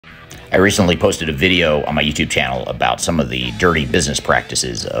I recently posted a video on my YouTube channel about some of the dirty business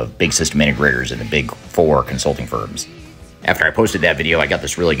practices of big system integrators and the big four consulting firms. After I posted that video, I got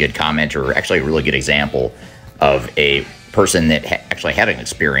this really good comment, or actually a really good example of a person that actually had an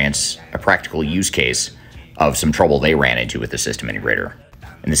experience, a practical use case of some trouble they ran into with the system integrator.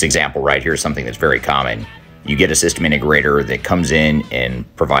 In this example right here is something that's very common. You get a system integrator that comes in and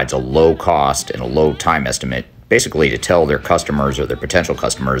provides a low cost and a low time estimate, basically to tell their customers or their potential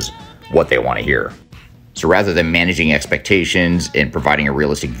customers what they want to hear. So rather than managing expectations and providing a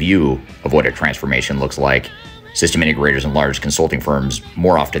realistic view of what a transformation looks like, system integrators and large consulting firms,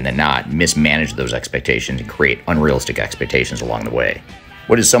 more often than not, mismanage those expectations and create unrealistic expectations along the way.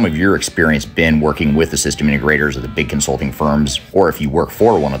 What has some of your experience been working with the system integrators or the big consulting firms? Or if you work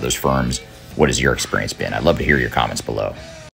for one of those firms, what has your experience been? I'd love to hear your comments below.